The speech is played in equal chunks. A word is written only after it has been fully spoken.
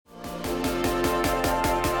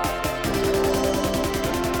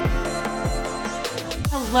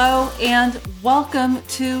Hello and welcome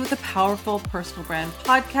to the Powerful Personal Brand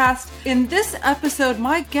Podcast. In this episode,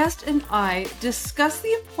 my guest and I discuss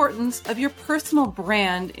the importance of your personal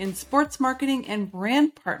brand in sports marketing and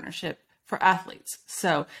brand partnership for athletes.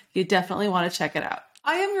 So you definitely want to check it out.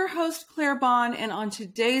 I am your host, Claire Bond, and on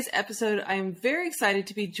today's episode, I am very excited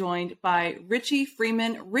to be joined by Richie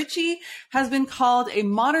Freeman. Richie has been called a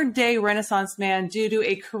modern-day Renaissance man due to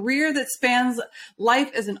a career that spans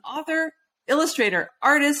life as an author, illustrator,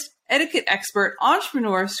 artist, etiquette expert,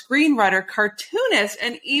 entrepreneur, screenwriter, cartoonist,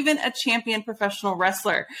 and even a champion professional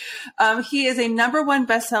wrestler. He is a #1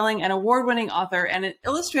 best-selling and award-winning author and an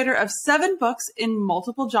illustrator of 7 books in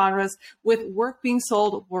multiple genres, with work being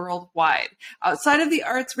sold worldwide. Outside of the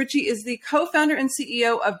arts, Richie is the co-founder and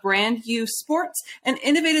CEO of Brand U Sports, an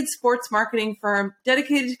innovative sports marketing firm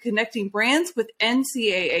dedicated to connecting brands with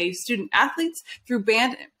NCAA student athletes through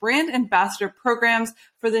brand ambassador programs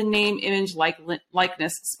for the name, image,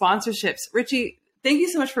 likeness sponsorships. Richie, thank you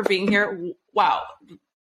so much for being here. Wow.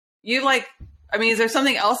 Is there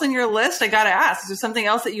something else on your list? I got to ask, is there something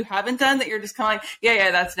else that you haven't done that you're just kind of like,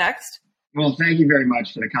 yeah, that's next? Well, thank you very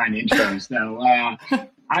much for the kind intros, though.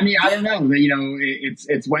 I don't know.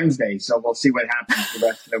 It's Wednesday, so we'll see what happens the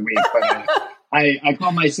rest of the week. But I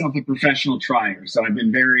call myself a professional trier, so I've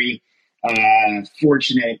been very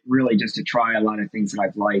fortunate, really, just to try a lot of things that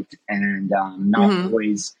I've liked, and not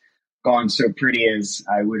always gone so pretty as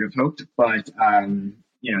I would have hoped. But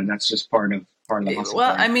that's just part of the hustle.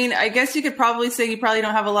 Well, part. I guess you could probably say you probably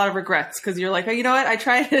don't have a lot of regrets because you're like, oh, you know what, I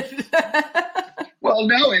tried it. Well,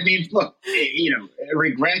 no, look,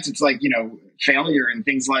 regrets. It's like failure and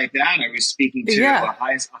things like that. I was speaking to a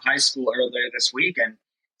high school earlier this week, and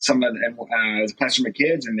some of them was a classroom of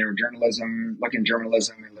kids, and they were journalism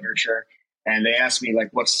and literature. And they asked me, like,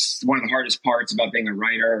 what's one of the hardest parts about being a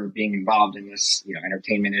writer or being involved in this,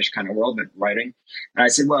 entertainment-ish kind of world, but writing? And I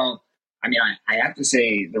said, well, I have to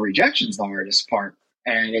say the rejection's the hardest part.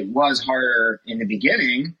 And it was harder in the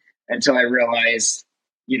beginning until I realized,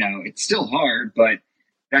 it's still hard, but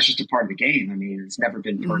that's just a part of the game. It's never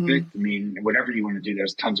been perfect. Whatever you want to do,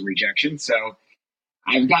 there's tons of rejection. So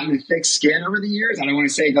I've gotten a thick skin over the years. I don't want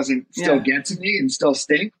to say it doesn't still get to me and still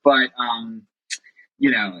stink, but,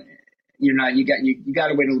 you got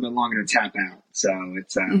to wait a little bit longer to tap out. So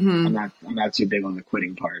it's I'm not too big on the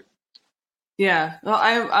quitting part. Yeah, well,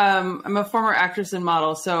 I'm a former actress and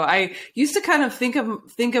model, so I used to kind of think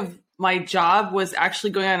of my job was actually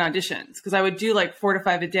going on auditions, because I would do like 4 to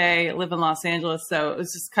 5 a day. I live in Los Angeles, so it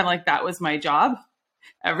was just kind of like that was my job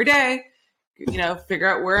every day. Figure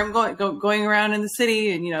out where I'm going around in the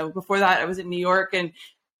city, and before that I was in New York, and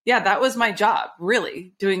yeah, that was my job,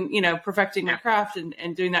 really, doing, perfecting my craft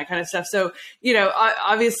and doing that kind of stuff. So,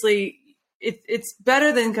 obviously it's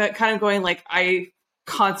better than kind of going like, I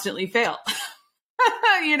constantly fail.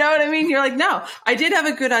 You know what I mean? You're like, no, I did have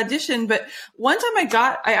a good audition, but one time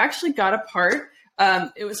I actually got a part.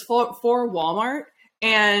 It was for Walmart,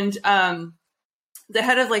 and the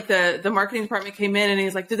head of like the marketing department came in and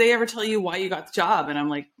he's like, did they ever tell you why you got the job? And I'm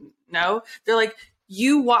like, no. They're like,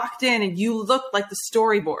 you walked in and you looked like the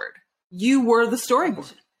storyboard. You were the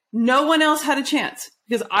storyboard. No one else had a chance,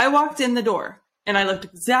 because I walked in the door and I looked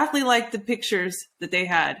exactly like the pictures that they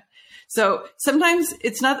had. So sometimes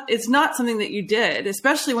it's not something that you did,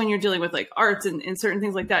 especially when you're dealing with like arts and certain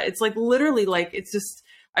things like that. It's like literally like, it's just,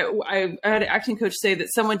 I had an acting coach say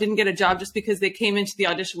that someone didn't get a job just because they came into the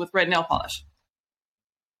audition with red nail polish.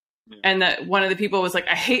 And that one of the people was like,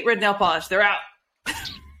 I hate red nail polish. They're out.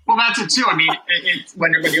 Well, that's it too. It's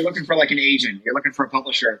when you're looking for like an agent, you're looking for a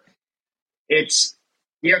publisher.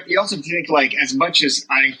 You also think, like, as much as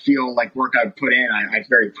I feel like work I've put in, I'm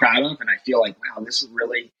very proud of, and I feel like, wow, this is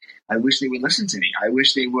really, I wish they would listen to me. I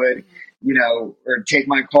wish they would, or take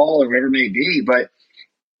my call or whatever it may be. But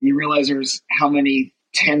you realize there's how many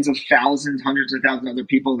tens of thousands, hundreds of thousands of other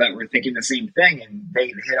people that were thinking the same thing, and they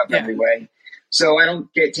hit up every way. So I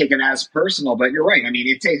don't get taken as personal, but you're right.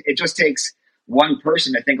 It just takes one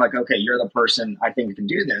person to think like, okay, you're the person I think can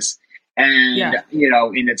do this. And,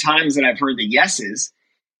 in the times that I've heard the yeses,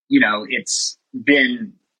 it's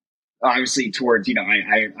been obviously towards,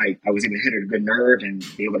 I was able to hit a good nerve and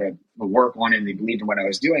be able to work on it, and they believed in what I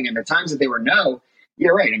was doing. And the times that they were no,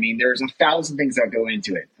 you're right. There's 1,000 things that go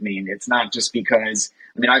into it. It's not just because,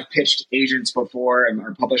 I've pitched agents before and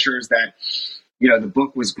our publishers that, the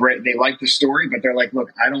book was great. They liked the story, but they're like,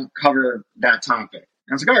 look, I don't cover that topic.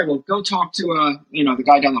 And I was like, all right, well, go talk to, the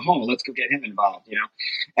guy down the hall. Let's go get him involved,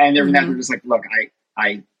 And they're never just like, look,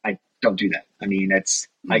 I don't do that.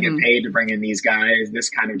 I get paid to bring in these guys, this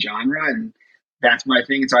kind of genre, and that's my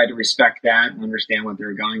thing. So I had to respect that and understand what they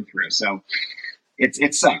were going through. So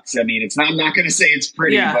it sucks. I mean, I'm not going to say it's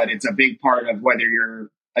pretty, Yeah. but it's a big part of whether you're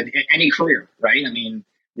any career, right? I mean,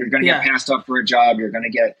 you're going to get passed up for a job. You're going to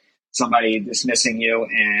get somebody dismissing you,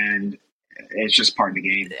 and it's just part of the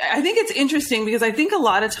game. I think it's interesting because I think a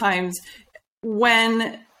lot of times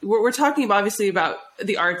when we're talking about, obviously, about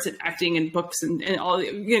the arts and acting and books and all,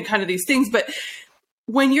 kind of these things, but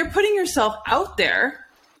when you're putting yourself out there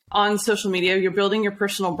on social media, you're building your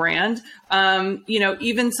personal brand.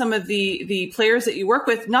 Even some of the players that you work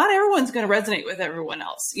with, not everyone's going to resonate with everyone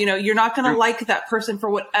else. You're not going to like that person for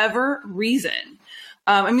whatever reason.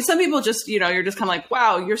 Some people just, you're just kind of like,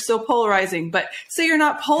 wow, you're so polarizing. But say you're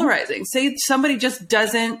not polarizing. Say somebody just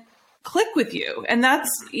doesn't click with you, and that's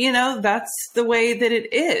the way that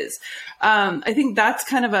it is. I think that's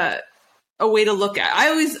kind of a way to look at. I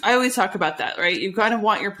always talk about that, right? You kind of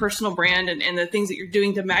want your personal brand and the things that you're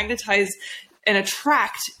doing to magnetize and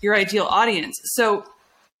attract your ideal audience. So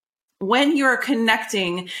when you're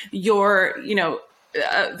connecting your,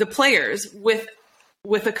 the players with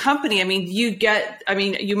a company,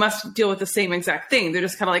 you must deal with the same exact thing. They're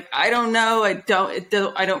just kind of like, I don't know. I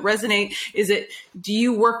don't resonate. Do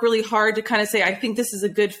you work really hard to kind of say, I think this is a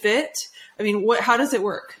good fit? How does it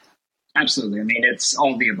work? Absolutely. It's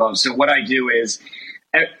all the above. So what I do is,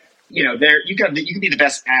 you can be the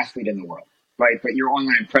best athlete in the world, right? But your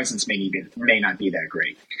online presence may not be that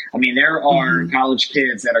great. There are college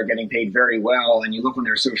kids that are getting paid very well, and you look on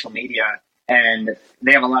their social media and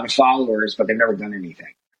they have a lot of followers, but they've never done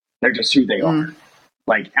anything. They're just who they are.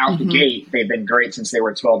 Like out the gate, they've been great since they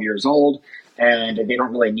were 12 years old, and they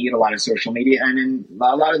don't really need a lot of social media. And in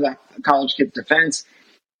a lot of the college kids' defense,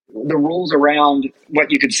 the rules around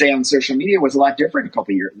what you could say on social media was a lot different a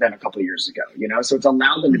couple of years ago, so it's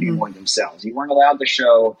allowed them to be more themselves. You weren't allowed to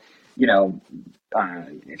show,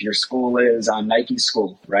 if your school is on Nike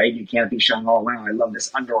school, right? You can't be showing, oh, wow, I love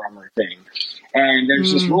this Under Armour thing. And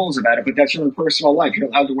there's just rules about it, but that's your personal life. You're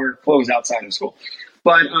allowed to wear clothes outside of school.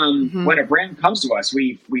 But when a brand comes to us,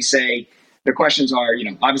 we say, the questions are,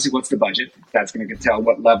 obviously, what's the budget? That's going to tell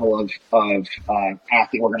what level of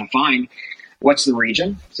athlete we're going to find. What's the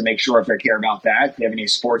region? So make sure if they care about that, if they have any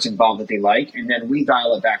sports involved that they like, and then we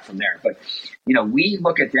dial it back from there. But, we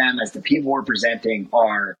look at them as the people we're presenting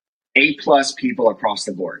are A+ people across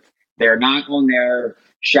the board. They're not on there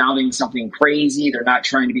shouting something crazy. They're not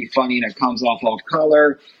trying to be funny and it comes off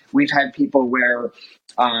color. We've had people where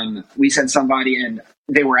we sent somebody and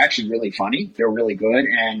they were actually really funny. They were really good.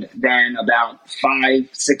 And then about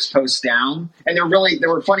 5-6 posts down, and they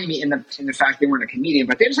were funny in the fact they weren't a comedian,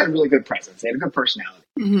 but they just had a really good presence. They had a good personality.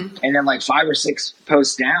 And then like 5 or 6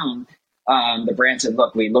 posts down, the brand said,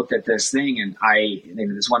 look, we looked at this thing and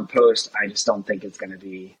this one post, I just don't think it's going to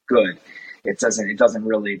be good. It doesn't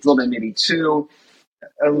really, it's a little bit maybe too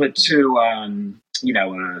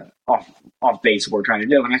off base what we're trying to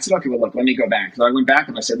do. And I said, okay, well, look, let me go back. So I went back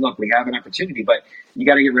and I said, look, we have an opportunity, but you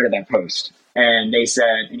got to get rid of that post. And they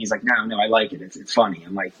said, and he's like, no, I like it. It's funny.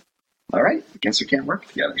 I'm like, all right, I guess we can't work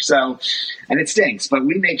together. So, and it stinks, but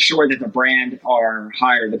we make sure that the brand are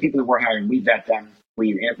hired. The people that we're hiring, we vet them.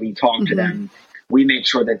 We talk to them. We make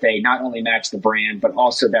sure that they not only match the brand, but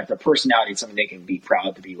also that the personality is something they can be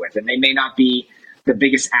proud to be with. And they may not be the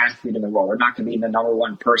biggest athlete in the world. They're not going to be the number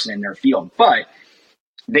one person in their field, but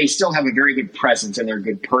they still have a very good presence and they're a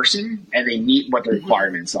good person and they meet what the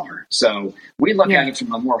requirements are. So we look at it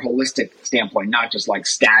from a more holistic standpoint, not just like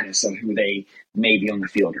status of who they may be on the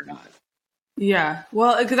field or not. Yeah.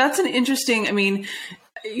 Well, that's an interesting,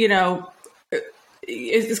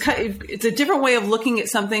 it's a different way of looking at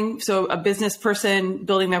something. So a business person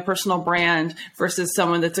building their personal brand versus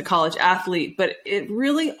someone that's a college athlete, but it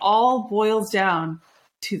really all boils down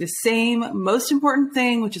to the same most important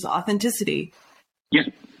thing, which is authenticity. Yeah.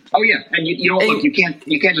 Oh yeah. And you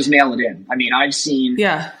can't just mail it in. I've seen,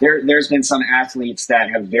 there's been some athletes that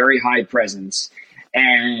have very high presence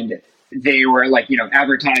and they were like,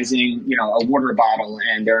 advertising, a water bottle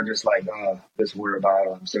and they're just like, oh, this water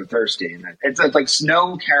bottle, I'm so thirsty. And it's like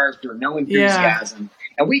no character, no enthusiasm.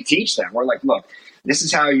 And we teach them. We're like, look, this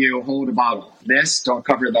is how you hold a bottle. Don't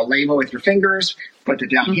cover the label with your fingers. Put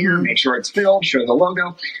it down here, make sure it's filled, show the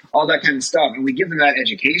logo, all that kind of stuff. And we give them that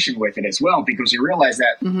education with it as well, because we realize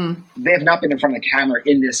that they have not been in front of the camera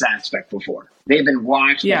in this aspect before. They've been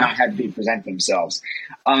watched and not had to present themselves.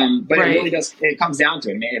 But it really does, it comes down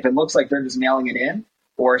to it. If it looks like they're just mailing it in,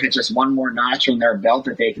 or if it's just one more notch on their belt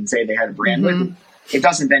that they can say they had a brand with, it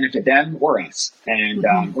doesn't benefit them or us, and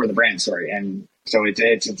or the brand, sorry. And so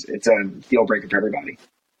it's a deal breaker for everybody.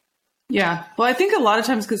 Yeah. Well, I think a lot of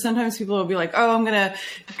times, because sometimes people will be like, "Oh, I'm gonna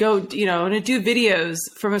go, I'm gonna do videos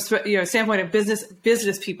from a standpoint of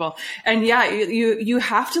business people," and yeah, you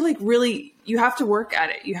have to like really, you have to work at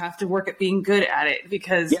it. You have to work at being good at it,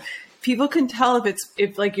 because Yeah. people can tell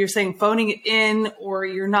if like you're saying phoning it in, or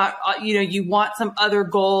you're not, you want some other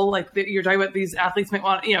goal, like you're talking about. These athletes might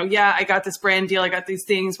want, yeah, I got this brand deal, I got these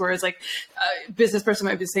things, whereas like a business person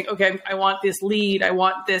might be saying, okay, I want this lead, I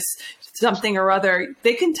want this something or other.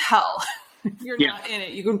 They can tell you're not in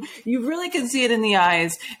it. You really can see it in the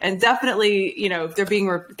eyes, and definitely,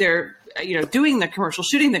 they're doing the commercial,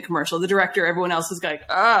 shooting the commercial, the director, everyone else is like,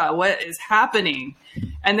 what is happening?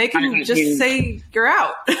 And they can say you're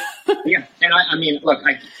out. Yeah. And I mean, look,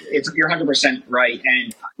 you're 100% right.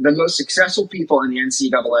 And the most successful people in the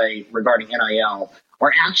NCAA regarding NIL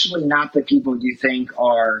are actually not the people you think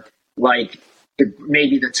are like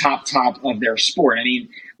maybe the top of their sport. I mean,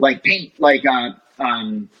 like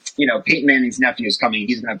Peyton Manning's nephew is coming.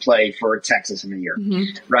 He's going to play for Texas in a year,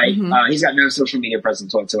 right? He's got no social media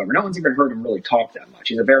presence whatsoever. No one's even heard him really talk that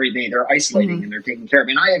much. They're isolating and they're taking care of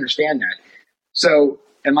him. And I understand that. So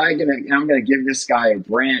I'm going to give this guy a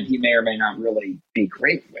brand. He may or may not really be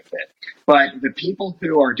great with it. But the people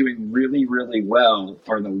who are doing really, really well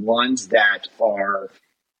are the ones that are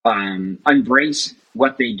embrace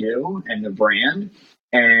what they do and the brand.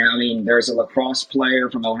 And I mean, there's a lacrosse player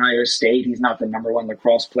from Ohio State. He's not the number one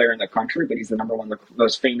lacrosse player in the country, but he's the number one,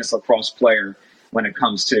 most famous lacrosse player when it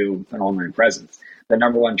comes to an online presence. The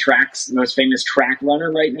number one most famous track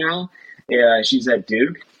runner right now, she's at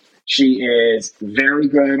Duke. She is very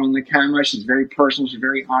good on the camera. She's very personal. She's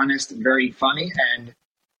very honest and very funny, and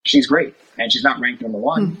she's great. And she's not ranked number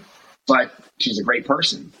one, but she's a great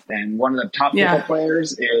person. And one of the top football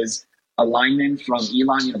players is a lineman from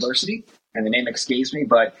Elon University, and the name escapes me,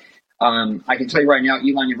 but I can tell you right now,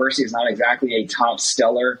 Elon University is not exactly a top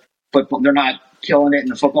stellar football. They're not killing it in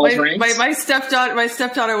the football ranks. My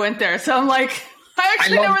stepdaughter went there, so I'm like, I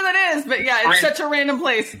actually know where that is, but yeah, it's such a random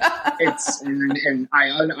place.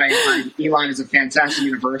 Elon is a fantastic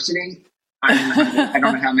university. I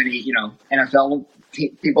don't know how many NFL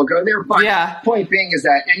people go there, but point being is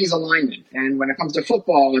that, and he's a lineman, and when it comes to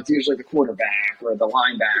football, it's usually the quarterback or the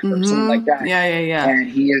linebacker or something like that. Yeah.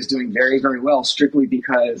 And he is doing very, very well strictly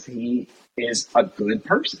because he is a good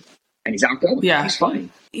person and he's outgoing. Yeah, he's funny.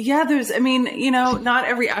 Yeah, not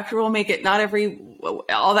every actor will make it, not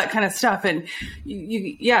all that kind of stuff, and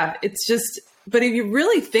it's just. But if you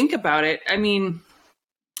really think about it, I mean,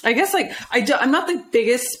 I guess like I'm not the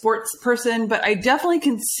biggest sports person, but I definitely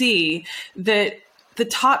can see that the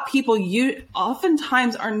top people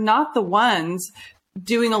oftentimes are not the ones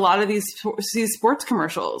doing a lot of these sports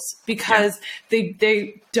commercials, because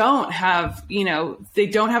they don't have, they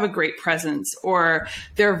don't have a great presence, or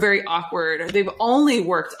they're very awkward. They've only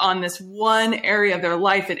worked on this one area of their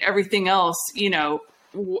life, and everything else,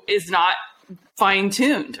 is not fine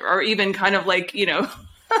tuned, or even kind of like,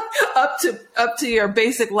 up to your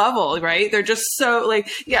basic level, right? They're just so like,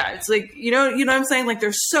 it's like, you know what I'm saying? Like,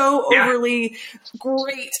 they're so overly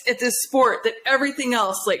great at this sport that everything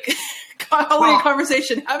else, like holding a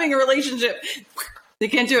conversation, having a relationship, they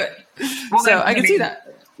can't do it. I can see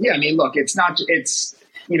that. Yeah. I mean, look, it's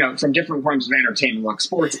from different forms of entertainment. Look,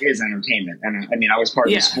 sports is entertainment. And I was part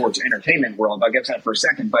of the sports entertainment world. I'll get to that for a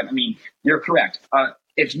second, but I mean, you're correct.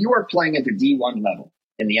 If you are playing at the D1 level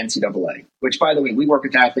in the NCAA, which, by the way, we work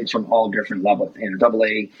with athletes from all different levels, AA,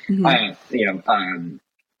 D1,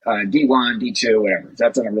 D2, whatever.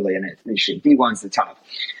 That's not really an issue. D1's the top.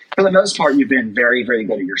 For the most part, you've been very, very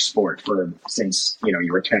good at your sport since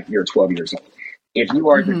you were 12 years old. If you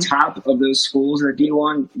are at the top of those schools at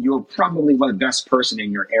D1, you're probably the best person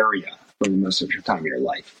in your area for the most of your time of your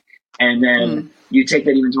life. And then you take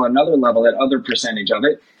that even to another level, that other percentage of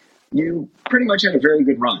it, you pretty much had a very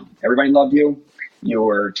good run. Everybody loved you. You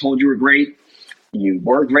were told you were great. You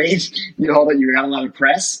were great. You got a lot of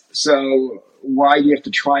press. So why do you have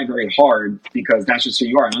to try very hard? Because that's just who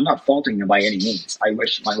you are. And I'm not faulting them by any means. I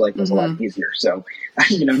wish my life was a lot easier. So,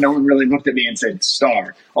 no one really looked at me and said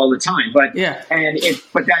star all the time. But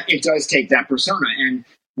it does take that persona. And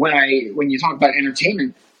when you talk about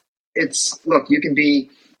entertainment, you can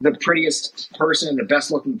be the prettiest person, the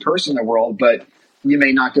best looking person in the world, but you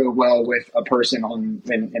may not go well with a person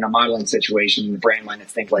in a modeling situation. The brand might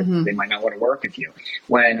think like they might not want to work with you.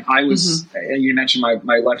 When I was, you mentioned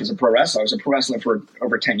my life as a pro wrestler. I was a pro wrestler for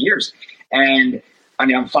over 10 years. And I'm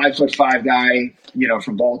 5'5" guy,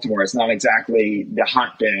 from Baltimore. It's not exactly the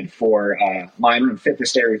hotbed for mine. I don't fit the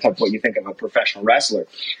stereotype of what you think of a professional wrestler.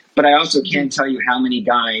 But I also can't tell you how many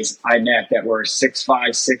guys I met that were 6'5",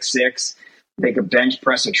 6'6". They could bench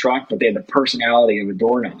press a truck, but they had the personality of a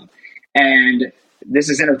doorknob. And this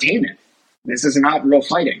is entertainment. This is not real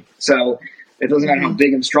fighting. So it doesn't matter how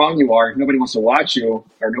big and strong you are. If nobody wants to watch you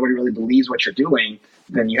or nobody really believes what you're doing,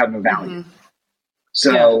 then you have no value.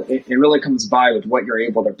 So it really comes by with what you're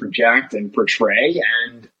able to project and portray.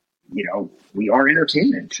 And, you know, we are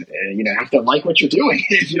entertainment. You know, have to like what you're doing.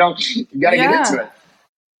 If you don't, you got to get into it.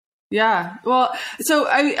 Yeah. Well, so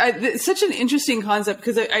it's such an interesting concept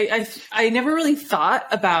because I never really thought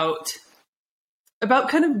about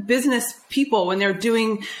kind of business people when they're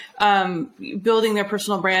doing, building their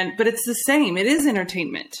personal brand, but it's the same. It is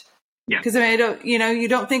entertainment. Yeah. Because I don't, you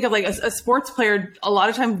don't think of like a sports player a lot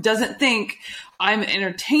of times doesn't think I'm an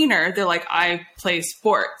entertainer. They're like, I play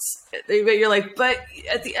sports. But you're like, but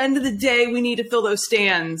at the end of the day, we need to fill those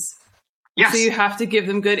stands. Yes. So you have to give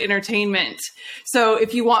them good entertainment. So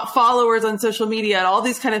if you want followers on social media and all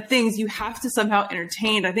these kind of things, you have to somehow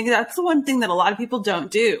entertain. I think that's the one thing that a lot of people don't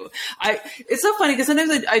do. It's so funny because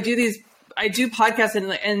sometimes I do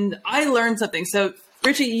podcasts and I learn something. So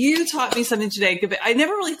Richie, you taught me something today. I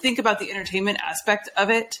never really think about the entertainment aspect of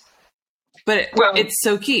it, but it's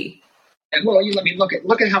so key. Well,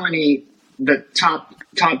 look at how many the top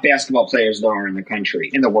basketball players there are in the country,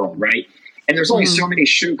 in the world, right? And there's only so many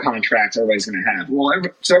shoe contracts everybody's going to have. Well,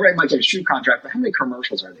 so everybody might get a shoe contract, but how many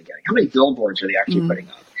commercials are they getting? How many billboards are they actually putting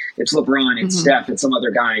up? It's LeBron, it's Steph, it's some other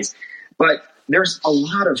guys. But there's a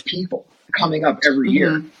lot of people coming up every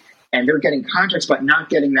year, and they're getting contracts, but not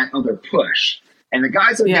getting that other push. And the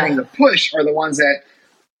guys that are getting the push are the ones that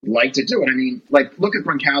like to do it. I mean, like, look at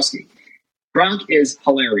Gronkowski. Gronk is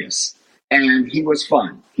hilarious, and he was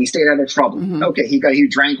fun. He stayed out of trouble. Okay, he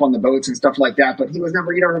drank on the boats and stuff like that, but he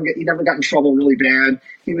never got in trouble really bad.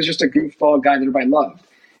 He was just a goofball guy that everybody loved.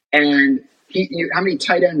 And how many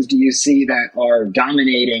tight ends do you see that are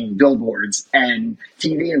dominating billboards and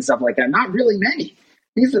TV and stuff like that? Not really many.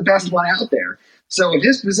 He's the best one out there. So in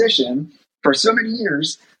his position, for so many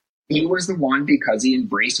years, he was the one because he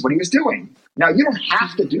embraced what he was doing. Now, you don't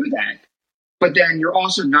have to do that, but then you're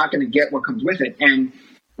also not going to get what comes with it. And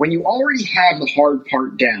when you already have the hard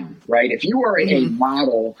part down, right? If you are a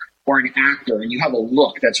model or an actor and you have a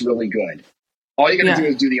look that's really good, all you got to do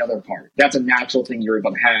is do the other part. That's a natural thing you're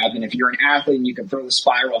able to have. And if you're an athlete and you can throw the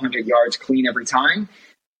spiral 100 yards clean every time,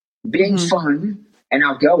 being fun and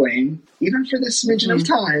outgoing, even for this smidgen of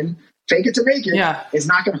time, fake it to make it, is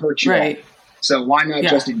not going to hurt you. Right. So why not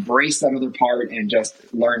just embrace that other part and just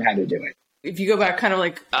learn how to do it? If you go back kind of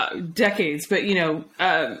like decades, but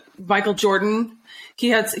Michael Jordan, he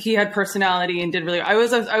had personality and did really. I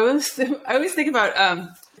always think about.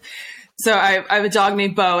 So I have a dog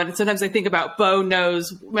named Bo, and sometimes I think about Bo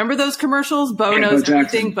knows. Remember those commercials? Bo knows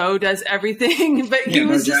everything. Bo does everything. But he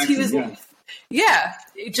was just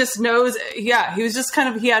knows. Yeah, he was just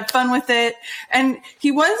kind of, he had fun with it, and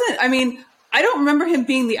he wasn't. I mean, I don't remember him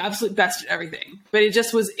being the absolute best at everything, but it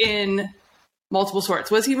just was in multiple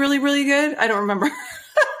sorts. Was he really, really good? I don't remember.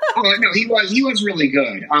 Oh, no, he was really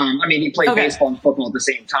good. I mean, he played baseball and football at the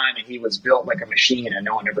same time, and he was built like a machine, and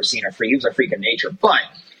no one ever seen a freak. He was a freak of nature. But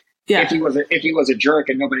if he was a jerk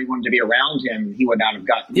and nobody wanted to be around him, he would not have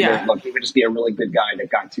gotten. Look, he would just be a really good guy that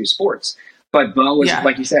got through sports. But Bo was,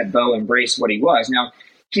 like you said, Bo embraced what he was. Now,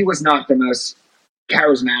 he was not the most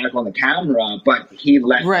charismatic on the camera, but he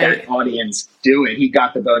let that audience do it. He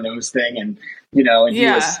got the Bo nose thing, and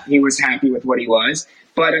he was happy with what he was.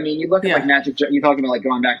 But I mean, you look at like Magic. You're talking about like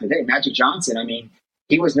going back to the day, Magic Johnson. I mean,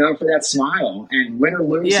 he was known for that smile, and win or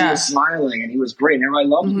lose, he was smiling, and he was great, and everybody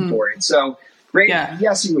loved him for it. So great.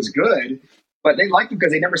 Yes, he was good, but they liked him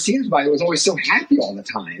because they never seen somebody that was always so happy all the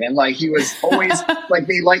time, and like he was always like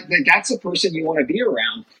that's the person you want to be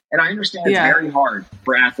around. And I understand it's very hard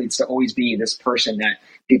for athletes to always be this person that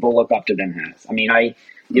people look up to them as. I mean,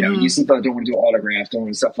 you see people don't want to do autographs, don't want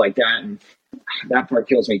to do stuff like that, and that part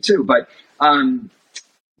kills me too. But I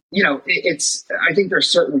think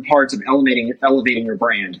there's certain parts of elevating your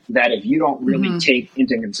brand that if you don't really take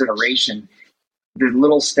into consideration the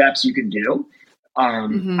little steps you can do,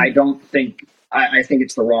 I think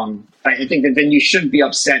it's the wrong. I think that then you shouldn't be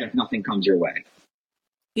upset if nothing comes your way.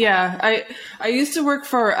 Yeah, I used to work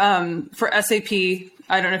for SAP.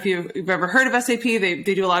 I don't know if you've ever heard of SAP. They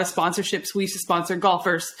do a lot of sponsorships. We used to sponsor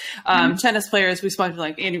golfers, tennis players. We sponsored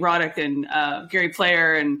like Andy Roddick and Gary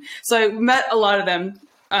Player, and so I met a lot of them.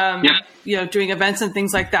 Doing events and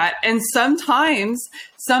things like that. And sometimes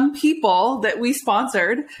some people that we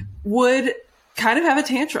sponsored would kind of have a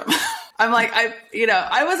tantrum. I'm like,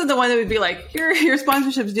 I wasn't the one that would be like, your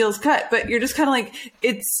sponsorship deal's cut, but you're just kind of like,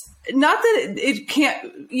 it's not that it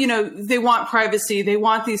can't, they want privacy, they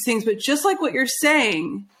want these things, but just like what you're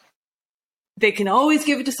saying, they can always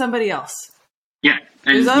give it to somebody else. Yeah.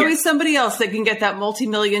 And there's always somebody else that can get that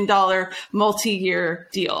multi-million-dollar, multi-year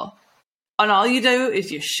deal. And all you do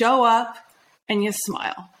is you show up and you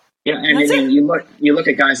smile. Yeah, and I mean, you look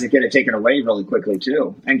at guys that get it taken away really quickly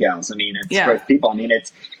too, and gals. I mean, it's for people. I mean,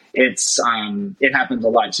 it happens a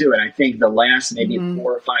lot too. And I think the last maybe 4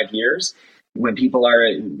 or 5 years, when people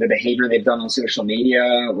are the behavior they've done on social media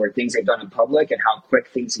or things they've done in public, and how quick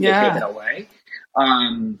things can get taken away.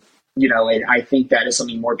 I think that is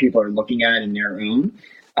something more people are looking at in their own,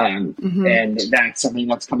 and that's something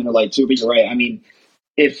that's coming to light too. But you're right. I mean,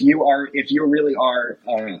 if you really are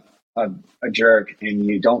a jerk and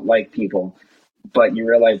you don't like people, but you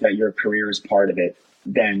realize that your career is part of it,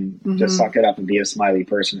 then just suck it up and be a smiley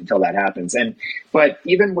person until that happens. But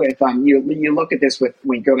even with you look at this when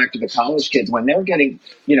you go back to the college kids, when they're getting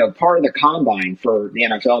part of the combine for the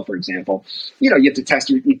NFL, for example, you have to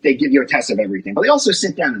test. They give you a test of everything, but they also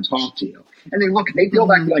sit down and talk to you, and they peel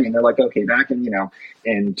back the onion. They're like, okay, back in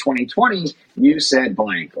 2020, you said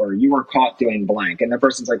blank, or you were caught doing blank, and the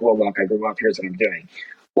person's like, well, look, I grew up. Here's what I'm doing.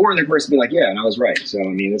 Or the person be like, yeah, and I was right. So, I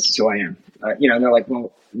mean, this is who I am. And they're like,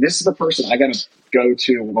 well, this is the person I got to go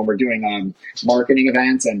to when we're doing marketing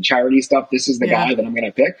events and charity stuff. This is the guy that I'm going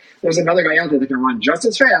to pick. There's another guy out there that can run just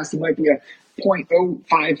as fast. He might be a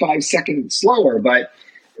 0.055 second slower. But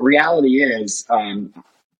reality is,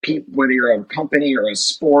 whether you're a company or a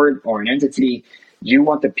sport or an entity, you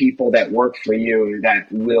want the people that work for you that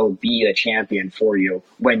will be a champion for you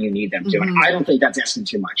when you need them to. And I don't think that's asking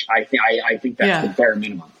too much. I think that's the bare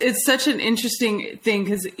minimum. It's such an interesting thing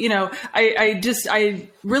because, I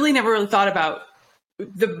really never really thought about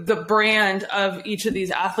the brand of each of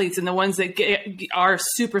these athletes and the ones that are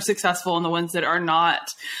super successful and the ones that are not.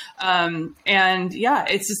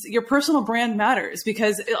 It's just your personal brand matters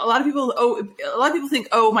because a lot of people think,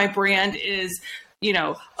 oh, my brand is,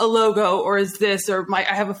 a logo or is this, or I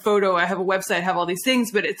have a photo, I have a website, I have all these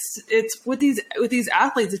things, but it's with these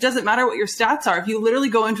athletes, it doesn't matter what your stats are. If you literally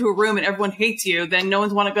go into a room and everyone hates you, then no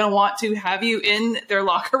one's going to want to have you in their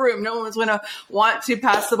locker room. No one's going to want to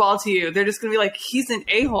pass the ball to you. They're just going to be like, he's an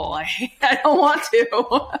a-hole. I don't want to.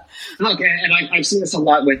 Look, and I've seen this a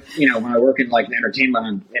lot with, when I work in like entertainment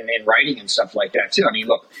and in writing and stuff like that too. I mean,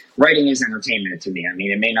 look, writing is entertainment to me. I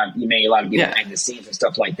mean, you may a lot of people behind the scenes and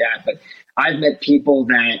stuff like that, but I've met people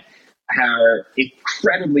that are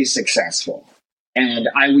incredibly successul, and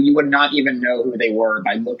you would not even know who they were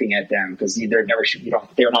by looking at them because they're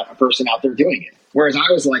not a person out there doing it. Whereas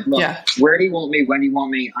I was like, look, where do you want me? When do you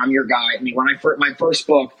want me? I'm your guy. I mean, when my first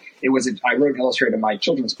book, I wrote and illustrated my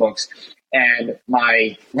children's books. And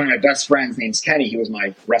one of my best friends, name's Kenny, he was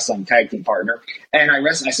my wrestling tag team partner. And I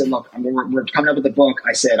said, look, we're coming up with the book.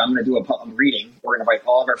 I said, I'm going to do a reading. We're going to invite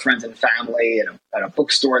all of our friends and family at a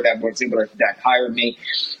bookstore that hired me.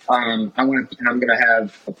 I'm going to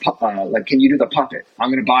have can you do the puppet? I'm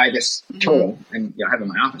going to buy this turtle and I have it in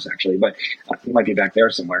my office actually, but it might be back there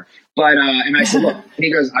somewhere. But, and I said, look, and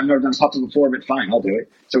he goes, I've never done puppets before, but fine, I'll do it.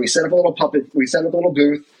 So we set up a little puppet. We set up a little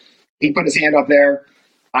booth. He put his hand up there.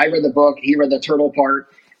 I read the book. He read the turtle part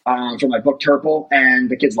from my book, Turple, and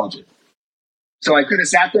the kids loved it. So I could have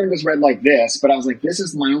sat there and just read like this, but I was like, this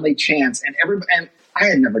is my only chance. And I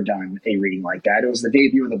had never done a reading like that. It was the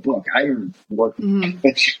debut of the book. I didn't work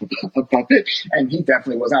a puppet, and he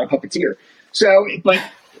definitely was not a puppeteer. So, but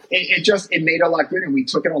it made a lot good, and we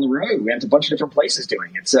took it on the road. We went to a bunch of different places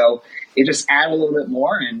doing it. So it just added a little bit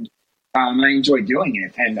more, and I enjoyed doing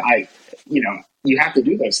it. And you have to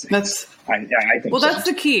do those things. I think that's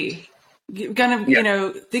the key. Kind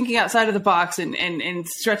of, thinking outside of the box and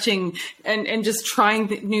stretching and just trying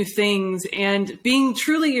new things and being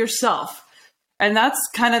truly yourself. And that's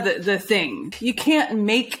kind of the thing. You can't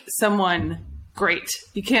make someone great.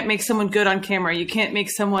 You can't make someone good on camera. You can't make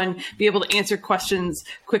someone be able to answer questions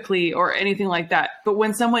quickly or anything like that. But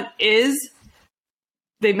when someone is,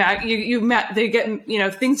 they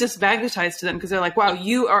get, things just magnetize to them because they're like, wow,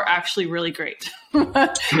 you are actually really great.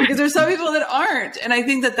 Because there's some people that aren't. And I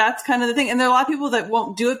think that that's kind of the thing. And there are a lot of people that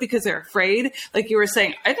won't do it because they're afraid. Like you were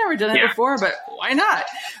saying, I've never done it before, but why not?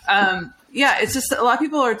 It's just a lot of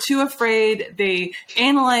people are too afraid. They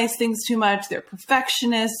analyze things too much. They're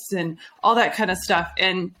perfectionists and all that kind of stuff.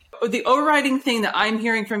 And the overriding thing that I'm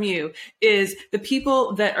hearing from you is the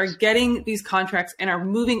people that are getting these contracts and are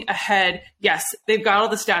moving ahead. Yes, they've got all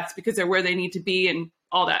the stats because they're where they need to be and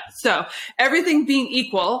all that. So everything being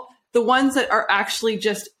equal, the ones that are actually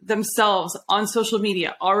just themselves on social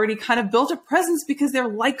media already kind of built a presence because they're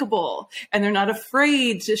likable and they're not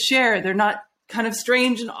afraid to share. They're not kind of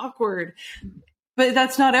strange and awkward, but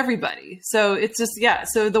that's not everybody. So it's just,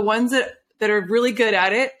 so the ones that are really good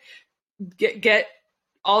at it get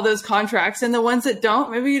all those contracts, and the ones that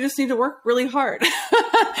don't, maybe you just need to work really hard.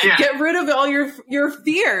 Yeah. Get rid of all your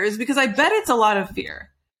fears, because I bet it's a lot of fear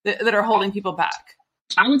that are holding people back.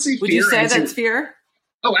 I would say fear. Would you say that's fear?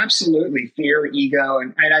 Oh, absolutely. Fear, ego.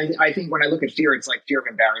 And I think when I look at fear, it's like fear of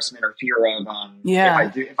embarrassment or fear of,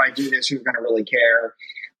 if I do this, who's going to really care?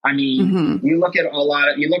 I mean, you look at a lot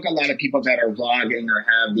of people that are vlogging or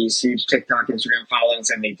have these huge TikTok, Instagram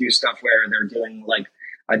followings, and they do stuff where they're doing like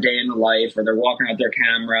a day in the life, or they're walking out their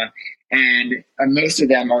camera, and most of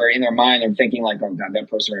them are in their mind and thinking like, oh God, that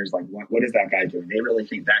person is like, what is that guy doing? They really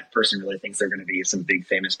think that person really thinks they're going to be some big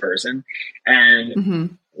famous person.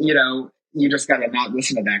 And, you just got to not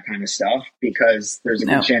listen to that kind of stuff, because there's a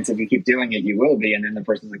good chance if you keep doing it, you will be. And then the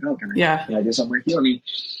person's like, oh, can I do something with you? I mean,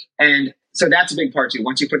 and so that's a big part too.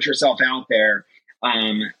 Once you put yourself out there,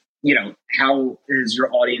 how is your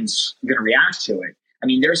audience going to react to it? I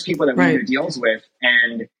mean, there's people that we do deals with,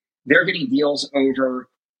 and they're getting deals over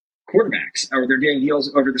quarterbacks, or they're getting deals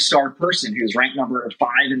over the star person who's ranked number 5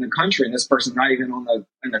 in the country, and this person's not even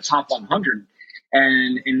in the top 100.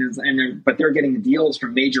 But they're getting deals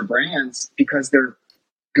from major brands because they're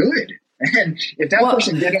good. And if that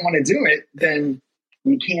person didn't want to do it, then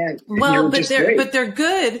you can't. But they're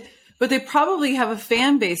good. But they probably have a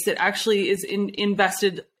fan base that actually is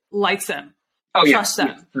invested, likes them, trusts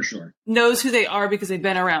them, for sure, knows who they are because they've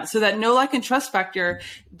been around. So that know, like, and trust factor,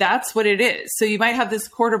 that's what it is. So you might have this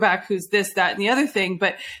quarterback who's this, that, and the other thing,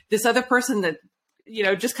 but this other person that,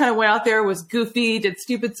 just kind of went out there, was goofy, did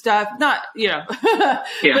stupid stuff, not,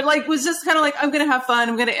 but like, was just kind of like, I'm going to have fun.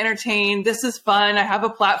 I'm going to entertain. This is fun. I have a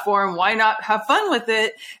platform. Why not have fun with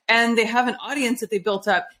it? And they have an audience that they built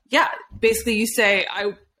up. Yeah. Basically you say,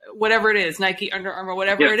 whatever it is, Nike, Under Armour,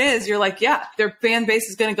 whatever it is, you're like, their fan base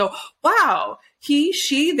is going to go, wow,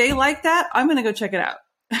 they like that. I'm going to go check it out.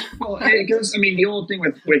 Well, it goes, I mean, the old thing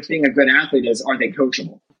with being a good athlete is, are they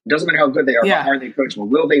coachable? It doesn't matter how good they are, but are they coachable?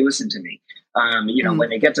 Will they listen to me? When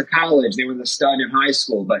they get to college, they were the stud in high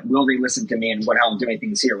school, but will they listen to me and how I'm doing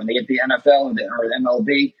things here? When they get the NFL or the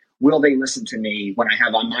MLB, will they listen to me when I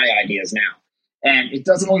have on my ideas now? And it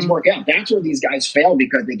doesn't always work out. That's where these guys fail,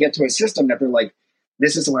 because they get to a system that they're like,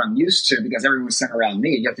 this is what I'm used to, because everyone's sent around me.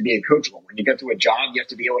 You have to be coachable. When you get to a job, you have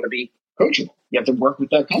to be able to be coachable. You have to work with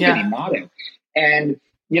that company motto. And,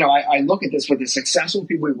 I look at this with the successful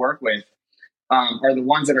people we work with, are the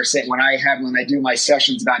ones that are saying, when I do my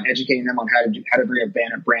sessions about educating them on how to be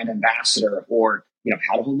a brand ambassador, or,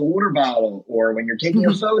 how to hold the water bottle, or when you're taking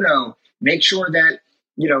a photo, make sure that,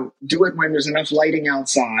 do it when there's enough lighting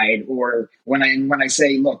outside, or when I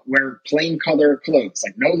say, look, wear plain color clothes,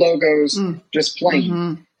 like no logos, just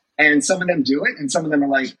plain. And some of them do it, and some of them are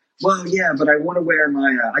like, well, yeah, but I want to wear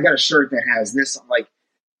I got a shirt that has this. I'm like,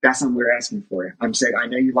 that's not what we're asking for you. I'm saying, I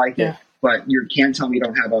know you like it, but you can't tell me you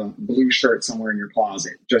don't have a blue shirt somewhere in your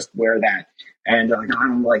closet. Just wear that. And like, I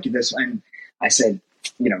don't like this. And I said,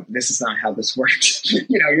 this is not how this works.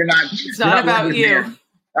 You're not. It's not about you. There.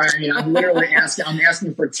 I mean, I'm literally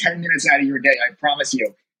asking for 10 minutes out of your day. I promise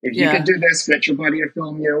you. If you can do this, get your buddy to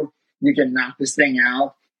film you. You can knock this thing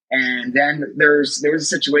out. And then there was a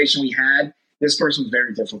situation we had. This person was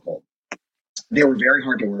very difficult. They were very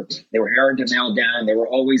hard to work with. They were hard to nail down. They were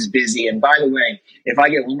always busy. And by the way, if I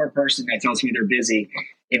get one more person that tells me they're busy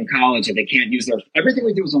in college and they can't use everything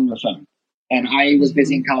we do is on their phone. And I was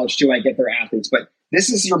busy in college too. I get their athletes, but this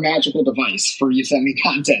is your magical device for you send me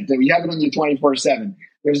content. That you have it on you 24/7.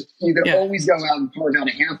 You can always go out and carve out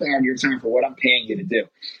a half hour of your time for what I'm paying you to do.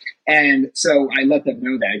 And so I let them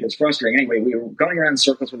know that. It gets frustrating. Anyway, we were going around in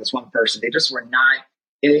circles with this one person. They just were not.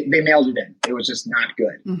 They mailed it in. It was just not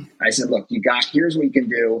good. I said, look, here's what you can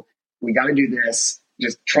do. We got to do this.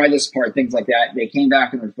 Just try this part, things like that. They came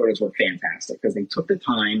back and their photos were fantastic because they took the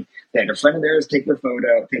time. They had a friend of theirs take their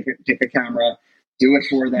photo, take the camera, do it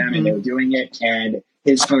for them, and they were doing it. And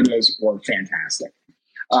his photos were fantastic.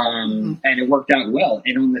 And it worked out well.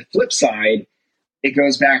 And on the flip side, it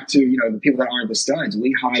goes back to, the people that aren't the studs.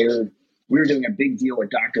 We were doing a big deal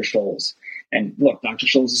with Dr. Scholl's. And look, Dr.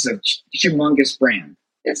 Scholl's is a humongous brand.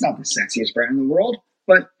 It's not the sexiest brand in the world,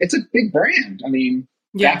 but it's a big brand. I mean,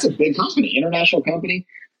 that's a big company, international company.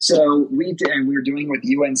 So we did, and we were doing with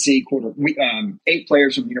UNC 8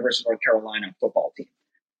 players from the University of North Carolina football team.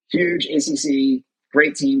 Huge ACC,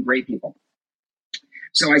 great team, great people.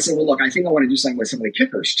 So I said, well, look, I think I want to do something with some of the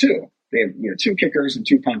kickers too. They have 2 kickers and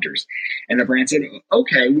 2 punters. And the brand said,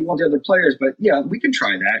 okay, we want the other players, but yeah, we can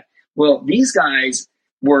try that. Well, these guys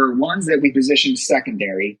were ones that we positioned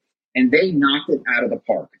secondary, and they knocked it out of the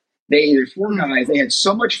park. They're 4 guys. They had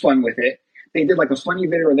so much fun with it. They did like a funny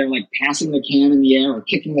video where they're like passing the can in the air or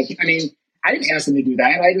kicking the. I mean, I didn't ask them to do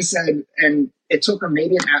that. I just said, and it took them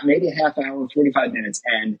maybe a half hour, 45 minutes,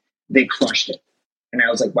 and they crushed it. And I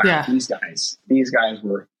was like, wow, Yeah. these guys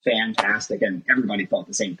were fantastic. And everybody felt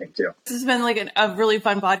the same thing too. This has been like a really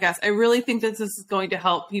fun podcast. I really think that this is going to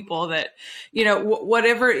help people that,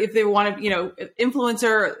 whatever, if they want to,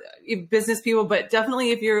 influencer, business people, but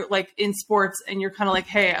definitely if you're like in sports and you're kind of like,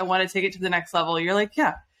 hey, I want to take it to the next level. You're like,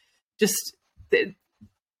 yeah, just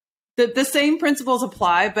the same principles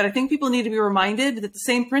apply, but I think people need to be reminded that the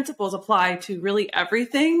same principles apply to really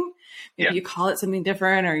everything. Maybe you call it something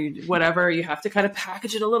different or whatever, you have to kind of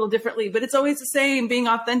package it a little differently, but it's always the same, being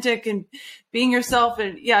authentic and being yourself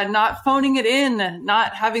and not phoning it in,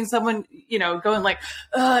 not having someone, going like,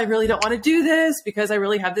 oh, I really don't want to do this because I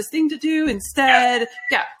really have this thing to do instead.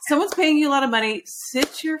 Yeah. Someone's paying you a lot of money.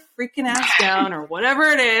 Sit your freaking ass down or whatever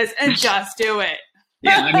it is and just do it.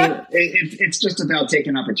 Yeah, I mean, it's just about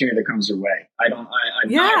taking opportunity that comes your way. Like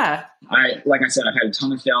I said, I've had a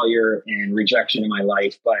ton of failure and rejection in my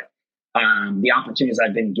life, but the opportunities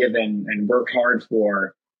I've been given and worked hard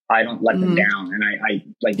for, I don't let them down. And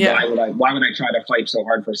why would I try to fight so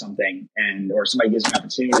hard for something or somebody gives me an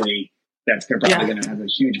opportunity that's probably going to have a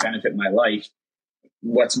huge benefit in my life?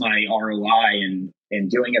 What's my ROI in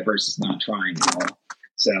doing it versus not trying?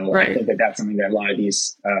 So I think that's something that a lot of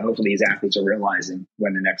these, hopefully these athletes are realizing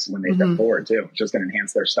when they step forward too. It's just going to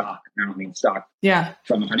enhance their stock. I don't mean stock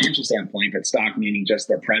from a financial standpoint, but stock meaning just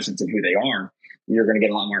their presence and who they are. You're going to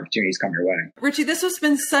get a lot more opportunities come your way. Richie, this has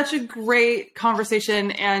been such a great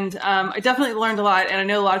conversation, and I definitely learned a lot, and I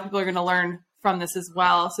know a lot of people are going to learn from this as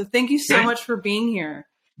well. So thank you so much for being here.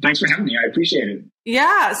 Thanks for having me. I appreciate it.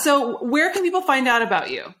 Yeah. So where can people find out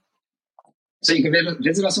about you? So you can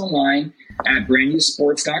visit us online at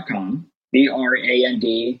brandnewsports.com,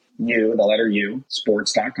 BRANDU, the letter U,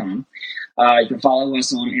 sports.com. You can follow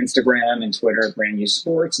us on Instagram and Twitter at Brand New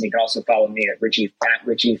Sports, and you can also follow me at Richie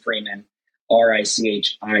Freeman,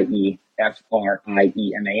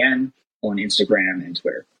 RICHIEFRIEMAN on Instagram and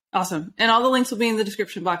Twitter. Awesome. And all the links will be in the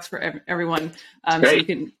description box for everyone, so you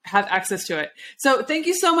can have access to it. So thank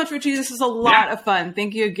you so much, Richie. This was a lot of fun.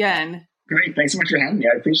 Thank you again. Great. Thanks so much for having me.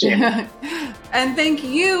 I appreciate it. And thank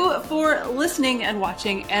you for listening and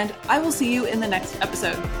watching, and I will see you in the next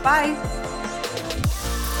episode. Bye.